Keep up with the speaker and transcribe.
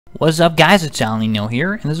What's up guys, it's Alninio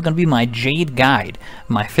here, and this is going to be my Jade guide.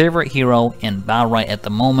 My favorite hero in Battlerite at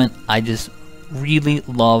the moment. I just really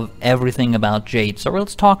love everything about Jade. So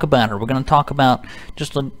let's talk about her. We're going to talk about,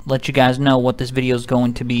 just to let you guys know what this video is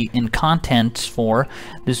going to be in content for.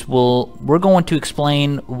 We're going to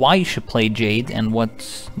explain why you should play Jade and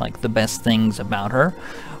what's like the best things about her.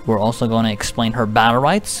 We're also going to explain her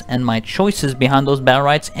Battlerites and my choices behind those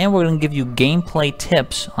Battlerites, and we're going to give you gameplay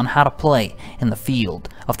tips on how to play in the field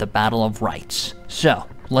of the Battle of Rites. So,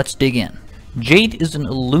 let's dig in. Jade is an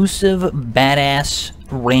elusive, badass,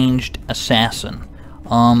 ranged assassin.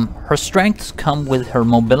 Her strengths come with her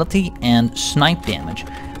mobility and snipe damage.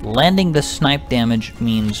 Landing the snipe damage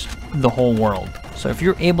means the whole world. So if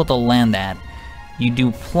you're able to land that, you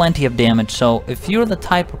do plenty of damage. So if you're the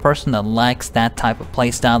type of person that likes that type of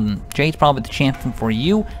playstyle, then Jade's probably the champion for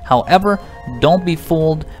you. However, don't be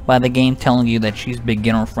fooled by the game telling you that she's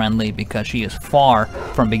beginner friendly, because she is far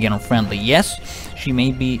from beginner friendly. Yes, she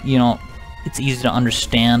may be, it's easy to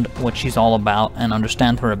understand what she's all about and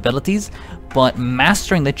understand her abilities, but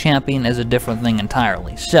mastering the champion is a different thing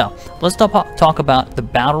entirely. So let's talk about the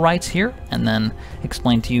Battlerites here, and then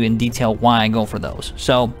explain to you in detail why I go for those.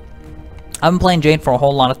 So I've been playing Jade for a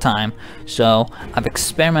whole lot of time, so I've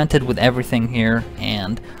experimented with everything here,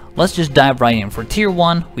 and let's just dive right in. For tier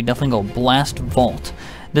 1, we definitely go Blast Vault.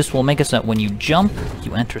 This will make it so that when you jump,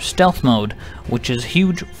 you enter stealth mode, which is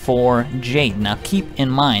huge for Jade. Now keep in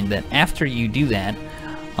mind that after you do that,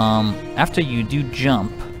 after you do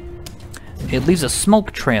jump, it leaves a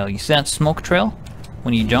smoke trail. You see that smoke trail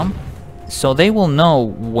when you jump? So they will know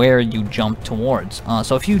where you jump towards.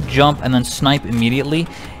 So if you jump and then snipe immediately,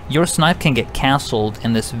 your snipe can get cancelled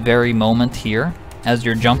in this very moment here as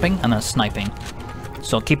you're jumping and then sniping.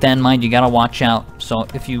 So keep that in mind, you gotta watch out. So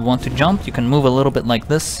if you want to jump, you can move a little bit like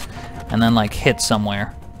this and then like hit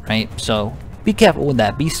somewhere, right? So be careful with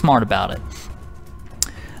that, be smart about it.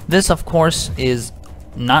 This of course is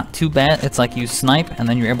not too bad. It's like you snipe and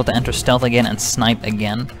then you're able to enter stealth again and snipe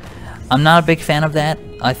again. I'm not a big fan of that.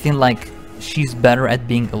 I feel like she's better at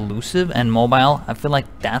being elusive and mobile. I feel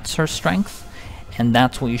like that's her strength, and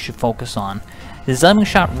that's what you should focus on. The Ziming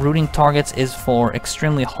Shot rooting targets is for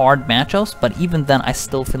extremely hard matchups, but even then I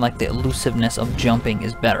still feel like the elusiveness of jumping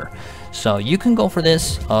is better. So you can go for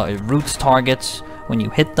this. It roots targets when you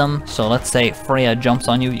hit them. So let's say Freya jumps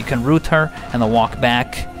on you, you can root her and then walk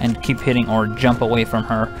back and keep hitting or jump away from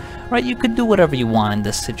her. Right, you could do whatever you want in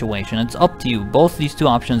this situation. It's up to you. Both these two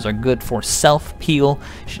options are good for self-peel.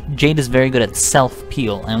 Jade is very good at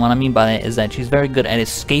self-peel, and what I mean by that is that she's very good at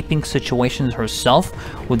escaping situations herself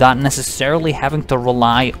without necessarily having to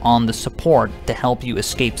rely on the support to help you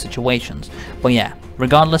escape situations. But yeah,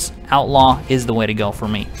 regardless, Outlaw is the way to go for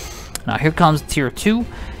me. Now here comes tier 2.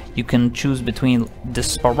 You can choose between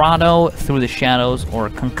Desperado, Through the Shadows, or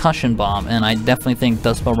Concussion Bomb, and I definitely think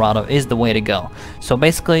Desperado is the way to go. So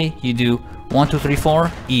basically, you do 1, 2, 3,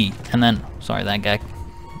 4, E, and then, sorry, that guy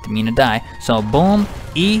didn't mean to die. So boom,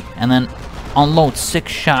 E, and then unload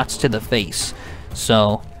 6 shots to the face.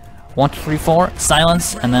 So 1, 2, 3, 4,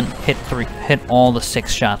 silence, and then hit all the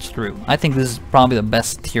 6 shots through. I think this is probably the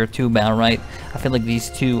best tier 2 Battlerite. I feel like these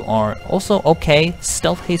two are also okay.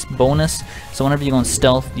 Stealth haste bonus, so whenever you go on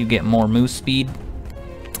stealth, you get more move speed.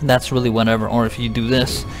 That's really whatever. Or if you do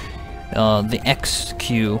this, the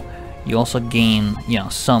XQ, you also gain,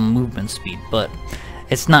 some movement speed, but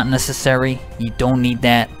it's not necessary. You don't need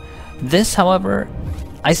that. This, however,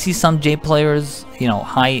 I see some J players,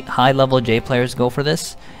 high level J players go for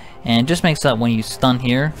this. And it just makes that when you stun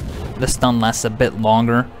here, the stun lasts a bit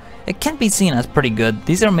longer. It can be seen as pretty good.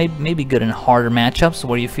 These are maybe good in harder matchups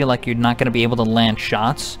where you feel like you're not going to be able to land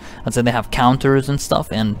shots. Let's say they have counters and stuff,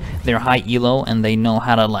 and they're high elo, and they know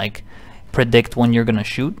how to like predict when you're going to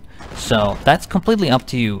shoot. So that's completely up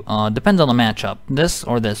to you. Depends on the matchup, this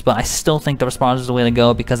or this. But I still think the Desperado is the way to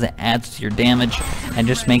go because it adds to your damage and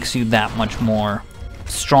just makes you that much more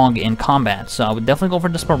strong in combat. So I would definitely go for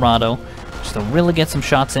Desperado, just to really get some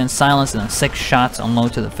shots in, silence, and then 6 shots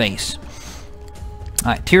unload to the face.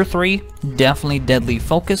 Alright, tier 3, definitely Deadly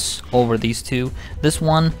Focus over these two. This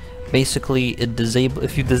one, basically,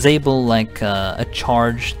 if you disable like a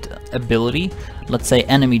charged ability, let's say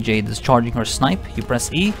enemy Jade is charging her snipe, you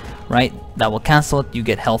press E, right, that will cancel it, you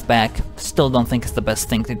get health back. Still don't think it's the best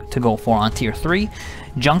thing to go for on tier 3.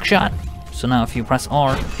 Junk Shot, so now if you press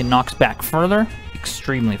R, it knocks back further,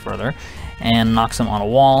 extremely further, and knocks him on a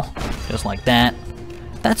wall, just like that.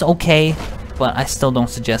 That's okay, but I still don't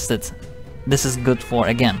suggest it. This is good for,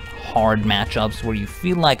 again, hard matchups where you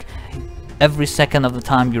feel like every second of the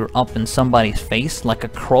time you're up in somebody's face, like a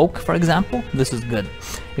croak, for example. This is good.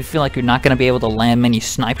 If you feel like you're not going to be able to land many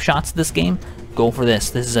snipe shots this game, go for this.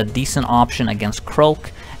 This is a decent option against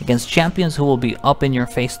Croak, against champions who will be up in your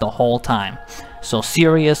face the whole time. So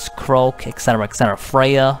Sirius, Croak, etc, etc.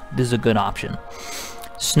 Freya, this is a good option.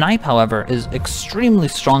 Snipe, however, is extremely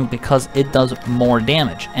strong because it does more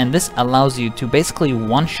damage, and this allows you to basically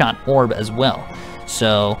one-shot orb as well.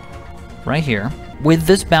 So, right here, with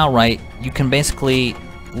this Battlerite, you can basically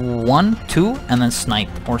 1, 2, and then snipe,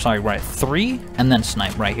 or sorry, right, 3, and then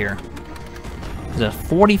snipe right here. There's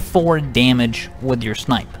 44 damage with your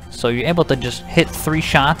snipe, so you're able to just hit 3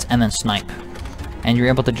 shots and then snipe, and you're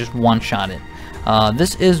able to just one-shot it.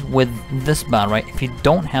 This is with this Battlerite. If you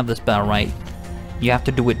don't have this Battlerite, you have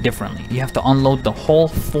to do it differently. You have to unload the whole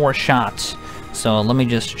 4 shots. So let me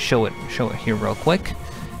just show it here real quick.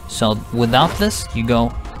 So without this, you go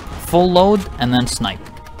full load and then snipe.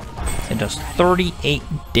 It does 38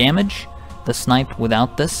 damage, the snipe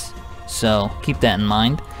without this. So keep that in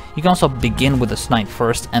mind. You can also begin with a snipe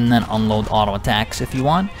first and then unload auto attacks if you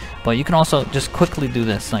want. But you can also just quickly do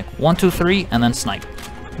this, like 1, 2, 3, and then snipe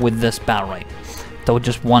with this Battlerite. So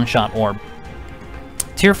just one shot orb.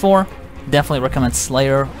 Tier 4. Definitely recommend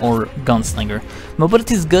Slayer or Gunslinger.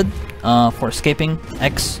 Mobility is good for escaping.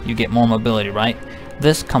 X, you get more mobility, right?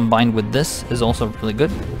 This combined with this is also really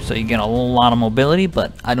good. So you get a lot of mobility,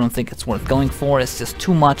 but I don't think it's worth going for. It's just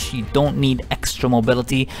too much. You don't need extra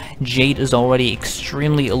mobility. Jade is already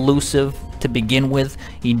extremely elusive to begin with.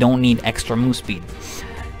 You don't need extra move speed.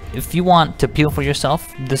 If you want to peel for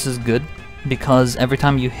yourself, this is good, because every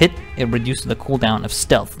time you hit, it reduces the cooldown of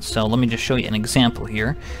stealth. So let me just show you an example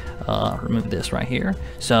here. Remove this right here.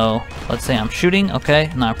 So let's say I'm shooting, okay,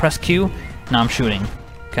 now I press Q, now I'm shooting,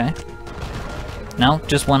 okay. Now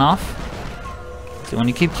just went off. So when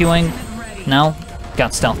you keep queuing, now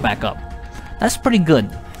got stealth back up. That's pretty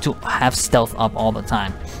good to have stealth up all the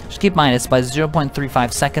time. Just keep in mind it's by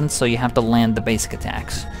 0.35 seconds, so you have to land the basic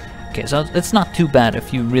attacks. Okay, so it's not too bad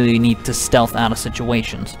if you really need to stealth out of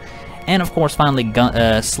situations. And of course, finally,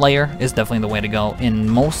 Slayer is definitely the way to go in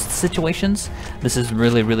most situations. This is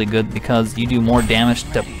really, really good because you do more damage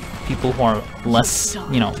to people who are less,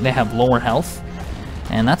 you know, they have lower health.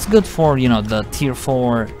 And that's good for, you know, the tier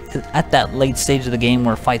 4 at that late stage of the game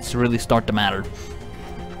where fights really start to matter.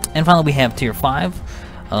 And finally, we have tier 5.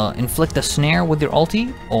 Inflict a snare with your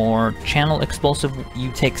ulti, or channel explosive,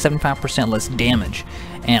 you take 75% less damage.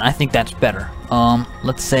 And I think that's better.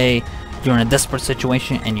 Let's say you're in a desperate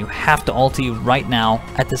situation and you have to ulti right now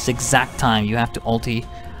at this exact time. You have to ulti,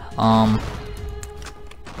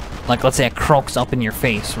 like let's say a Croak's up in your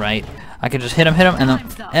face, right? I can just hit him, and then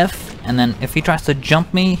F, and then if he tries to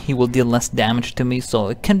jump me, he will deal less damage to me. So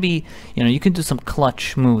it can be, you know, you can do some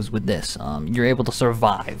clutch moves with this. You're able to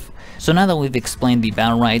survive. So now that we've explained the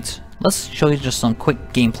Battlerites, let's show you just some quick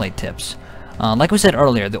gameplay tips. Like we said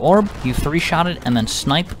earlier, the orb, you 3-shot it and then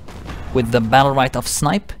snipe with the Battlerite of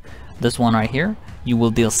Snipe. This one right here, you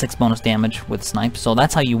will deal 6 bonus damage with snipe. So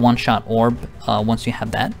that's how you one-shot orb once you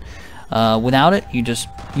have that. Without it, you just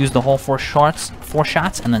use the whole 4 shots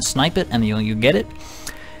and then snipe it, and you get it.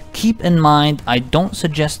 Keep in mind, I don't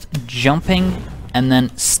suggest jumping and then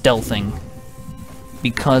stealthing,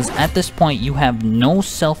 because at this point you have no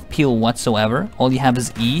self-peel whatsoever. All you have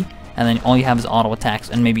is E, and then all you have is auto attacks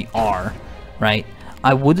and maybe R, right?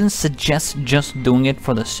 I wouldn't suggest just doing it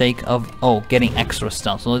for the sake of, oh, getting extra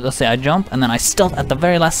stealth. So let's say I jump and then I stealth at the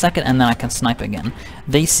very last second and then I can snipe again.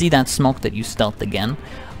 They see that smoke that you stealthed again.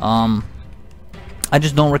 I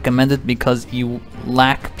just don't recommend it because you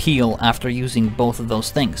lack peel after using both of those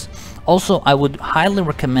things. Also, I would highly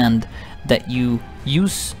recommend that you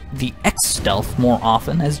use the X stealth more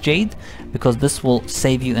often as Jade, because this will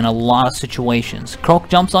save you in a lot of situations. Croak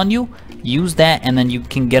jumps on you, use that and then you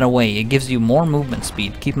can get away. It gives you more movement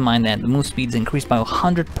speed. Keep in mind that the move speed is increased by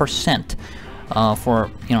 100%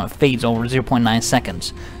 for, you know, it fades over 0.9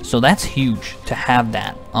 seconds. So that's huge to have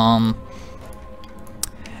that.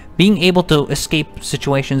 Being able to escape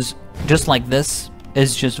situations just like this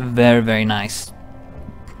is just very, very nice.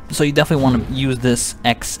 So you definitely want to use this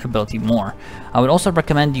X ability more. I would also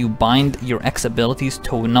recommend you bind your X abilities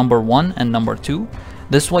to number 1 and number 2.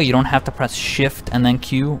 This way you don't have to press shift and then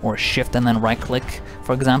Q, or shift and then right click,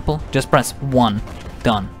 for example. Just press 1,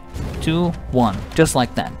 done. 2, 1, just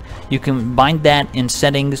like that. You can bind that in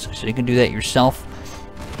settings, so you can do that yourself.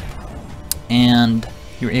 And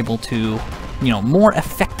you're able to, you know, more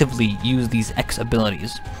effectively use these X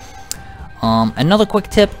abilities. Another quick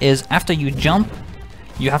tip is after you jump,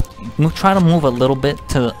 you have to try to move a little bit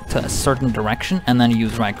to a certain direction and then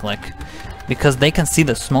use right click, because they can see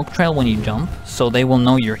the smoke trail when you jump, so they will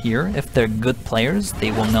know you're here. If they're good players,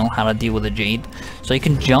 they will know how to deal with a Jade. So you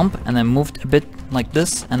can jump and then move a bit like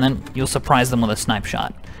this, and then you'll surprise them with a snipe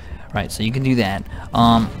shot. right? So you can do that.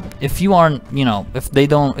 If you are, you know, if they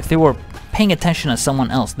were paying attention to someone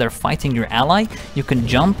else, they're fighting your ally, you can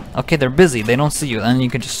jump. Okay, they're busy, they don't see you, and you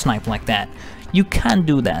can just snipe like that. You can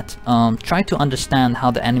do that. Try to understand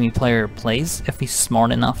how the enemy player plays, if he's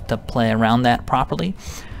smart enough to play around that properly.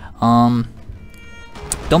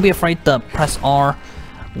 Don't be afraid to press R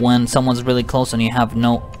when someone's really close and you have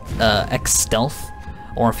no X stealth,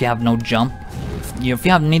 or if you have no jump. If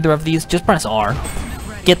you have neither of these, just press R.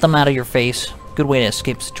 Get them out of your face. Good way to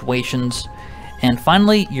escape situations. And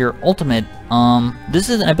finally, your ultimate. This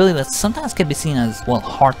is an ability that sometimes can be seen as, well,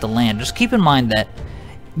 hard to land. Just keep in mind that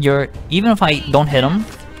even if I don't hit him,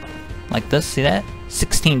 like this, see that?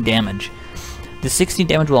 16 damage. The 16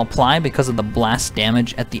 damage will apply because of the blast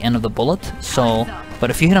damage at the end of the bullet. So, but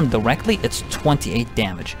if you hit him directly, it's 28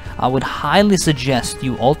 damage. I would highly suggest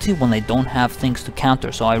you ulti when they don't have things to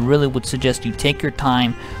counter. So I really would suggest you take your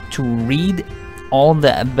time to read all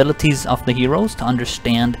the abilities of the heroes to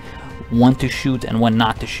understand when to shoot and when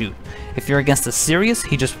not to shoot. If you're against a Sirius,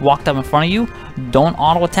 he just walked up in front of you, don't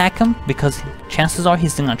auto attack him, because chances are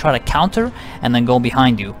he's gonna try to counter and then go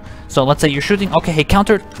behind you. So let's say you're shooting, okay, he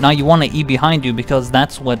countered, now you want to E behind you, because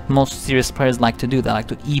that's what most serious players like to do. They like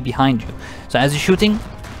to E behind you. So as you're shooting,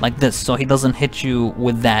 like this, so he doesn't hit you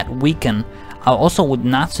with that weaken. I also would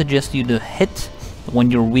not suggest you to hit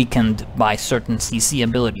when you're weakened by certain CC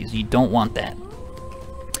abilities. You don't want that.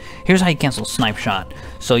 Here's how you cancel snipe shot.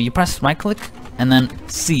 So you press right click and then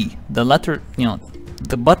C. The letter, you know,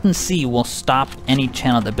 the button C will stop any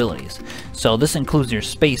channeled abilities. So this includes your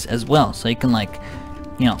space as well. So you can, like,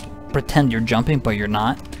 you know, pretend you're jumping but you're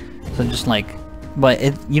not. So just like, but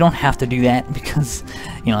you don't have to do that, because,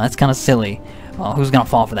 you know, that's kind of silly. Who's gonna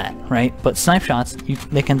fall for that, right? But snipe shots,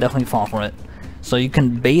 they can definitely fall for it. So you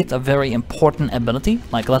can bait a very important ability,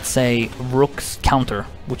 like let's say Rook's counter,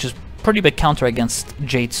 which is pretty big counter against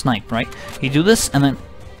Jade snipe, right? You do this and then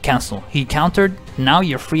cancel. He countered, now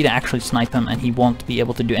you're free to actually snipe him and he won't be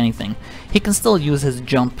able to do anything. He can still use his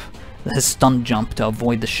jump, his stun jump, to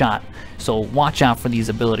avoid the shot. So watch out for these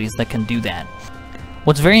abilities that can do that.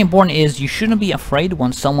 What's very important is you shouldn't be afraid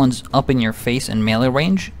when someone's up in your face in melee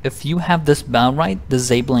range. If you have this Battlerite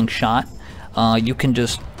disabling shot, you can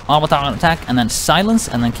just auto attack and then silence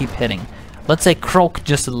and then keep hitting. Let's say Croak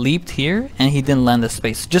just leaped here and he didn't land the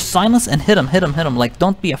space. Just silence and hit him, hit him, hit him. Like,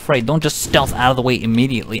 don't be afraid. Don't just stealth out of the way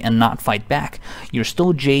immediately and not fight back. You're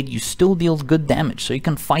still Jade, you still deal good damage, so you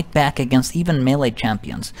can fight back against even melee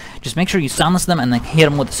champions. Just make sure you silence them and then hit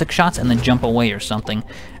them with the 6 shots and then jump away or something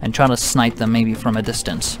and try to snipe them maybe from a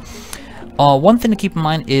distance. One thing to keep in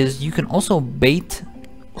mind is you can also bait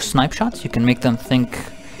snipe shots. You can make them think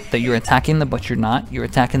that you're attacking them, but you're not. You're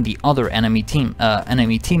attacking the other enemy team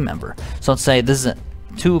member. So let's say this is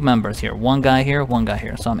 2 members here, one guy here, one guy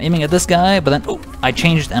here. So I'm aiming at this guy, but then I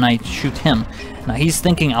changed and I shoot him. Now he's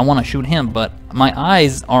thinking I want to shoot him, but my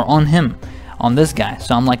eyes are on him, on this guy.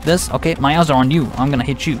 So I'm like this, okay, my eyes are on you, I'm gonna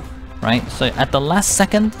hit you, right? So at the last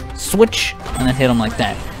second, switch and then hit him like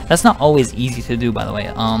that. That's not always easy to do, by the way.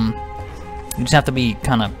 You just have to be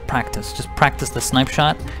kind of practice. Just practice the snipe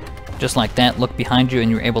shot. Just like that, look behind you and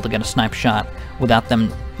you're able to get a snipe shot without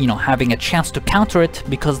them, you know, having a chance to counter it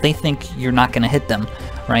because they think you're not going to hit them,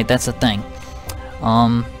 right? That's the thing.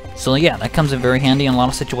 So yeah, that comes in very handy in a lot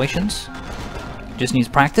of situations. Just needs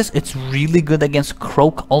practice. It's really good against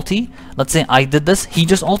Croak ulti. Let's say I did this, he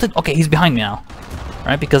just ulted, okay, he's behind me now,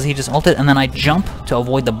 right? Because he just ulted and then I jump to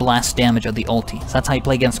avoid the blast damage of the ulti. So that's how you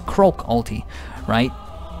play against Croak ulti, right?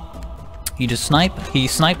 You just snipe, he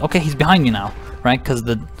sniped, okay, he's behind you now, right? Because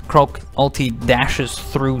the Croak ulti dashes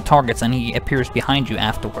through targets and he appears behind you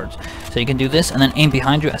afterwards. So you can do this and then aim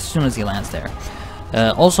behind you as soon as he lands there.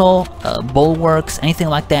 Also, bulwarks, anything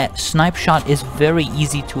like that, snipe shot is very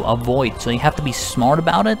easy to avoid. So you have to be smart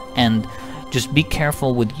about it and just be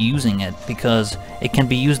careful with using it because it can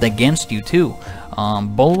be used against you too.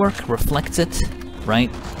 Bulwark reflects it,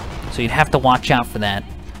 right? So you'd have to watch out for that.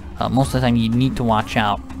 Most of the time you need to watch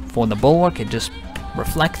out for the bulwark. It just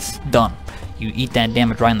reflects, done. You eat that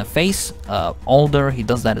damage right in the face. Alder, he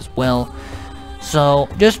does that as well. So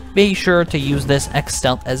just be sure to use this X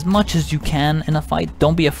stealth as much as you can in a fight.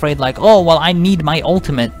 Don't be afraid like, oh, well, I need my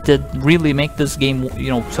ultimate to really make this game, you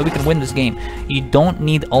know, so we can win this game. You don't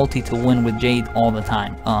need ulti to win with Jade all the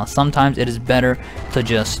time. Sometimes it is better to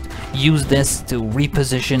just use this to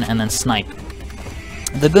reposition and then snipe.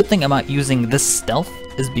 The good thing about using this stealth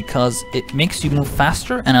is because it makes you move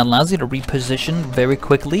faster and allows you to reposition very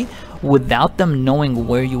quickly without them knowing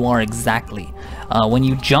where you are exactly. When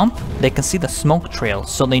you jump, they can see the smoke trail,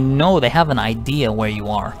 so they know, they have an idea where you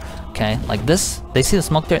are. Okay, like this, they see the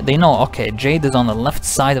smoke trail, they know, okay, Jade is on the left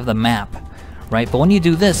side of the map, right? But when you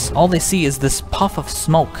do this, all they see is this puff of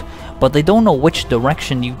smoke, but they don't know which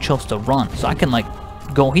direction you chose to run. So I can like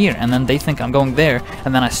go here, and then they think I'm going there,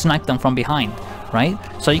 and then I snipe them from behind, right?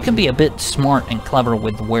 So you can be a bit smart and clever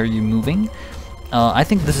with where you're moving. I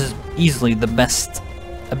think this is easily the best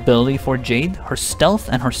ability for Jade. Her stealth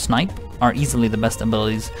and her snipe are easily the best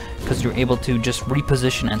abilities, because you're able to just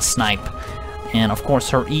reposition and snipe. And of course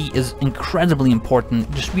her E is incredibly important.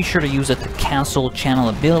 Just be sure to use it to cancel channel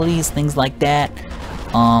abilities, things like that.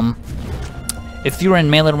 If you're in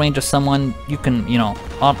melee range of someone, you can, you know,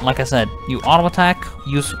 like I said, you auto attack,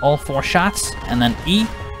 use all 4 shots, and then E,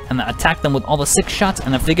 and then attack them with all the 6 shots,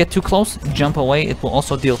 and if they get too close, jump away. It will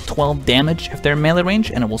also deal 12 damage if they're in melee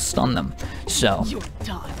range, and it will stun them. So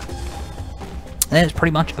that is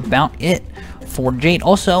pretty much about it for Jade.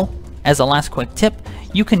 Also, as a last quick tip,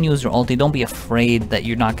 you can use your ulti. Don't be afraid that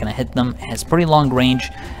you're not gonna hit them. It has pretty long range.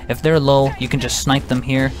 If they're low, you can just snipe them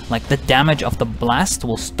here. Like, the damage of the blast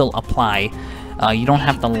will still apply. You don't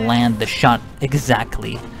have to land the shot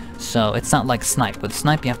exactly. So it's not like snipe. With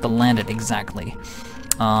snipe, you have to land it exactly.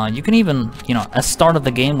 You can even, you know, at start of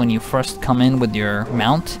the game, when you first come in with your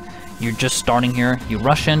mount, you're just starting here, you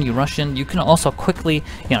rush in. You can also quickly,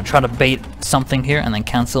 you know, try to bait something here and then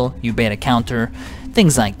cancel. You bait a counter,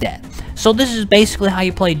 things like that. So this is basically how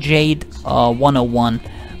you play Jade 101.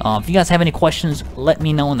 If you guys have any questions, let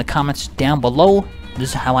me know in the comments down below. This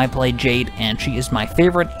is how I play Jade, and she is my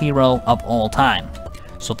favorite hero of all time.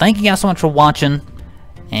 So thank you guys so much for watching,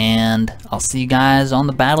 and I'll see you guys on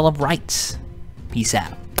the Battle of Rites. Peace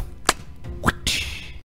out.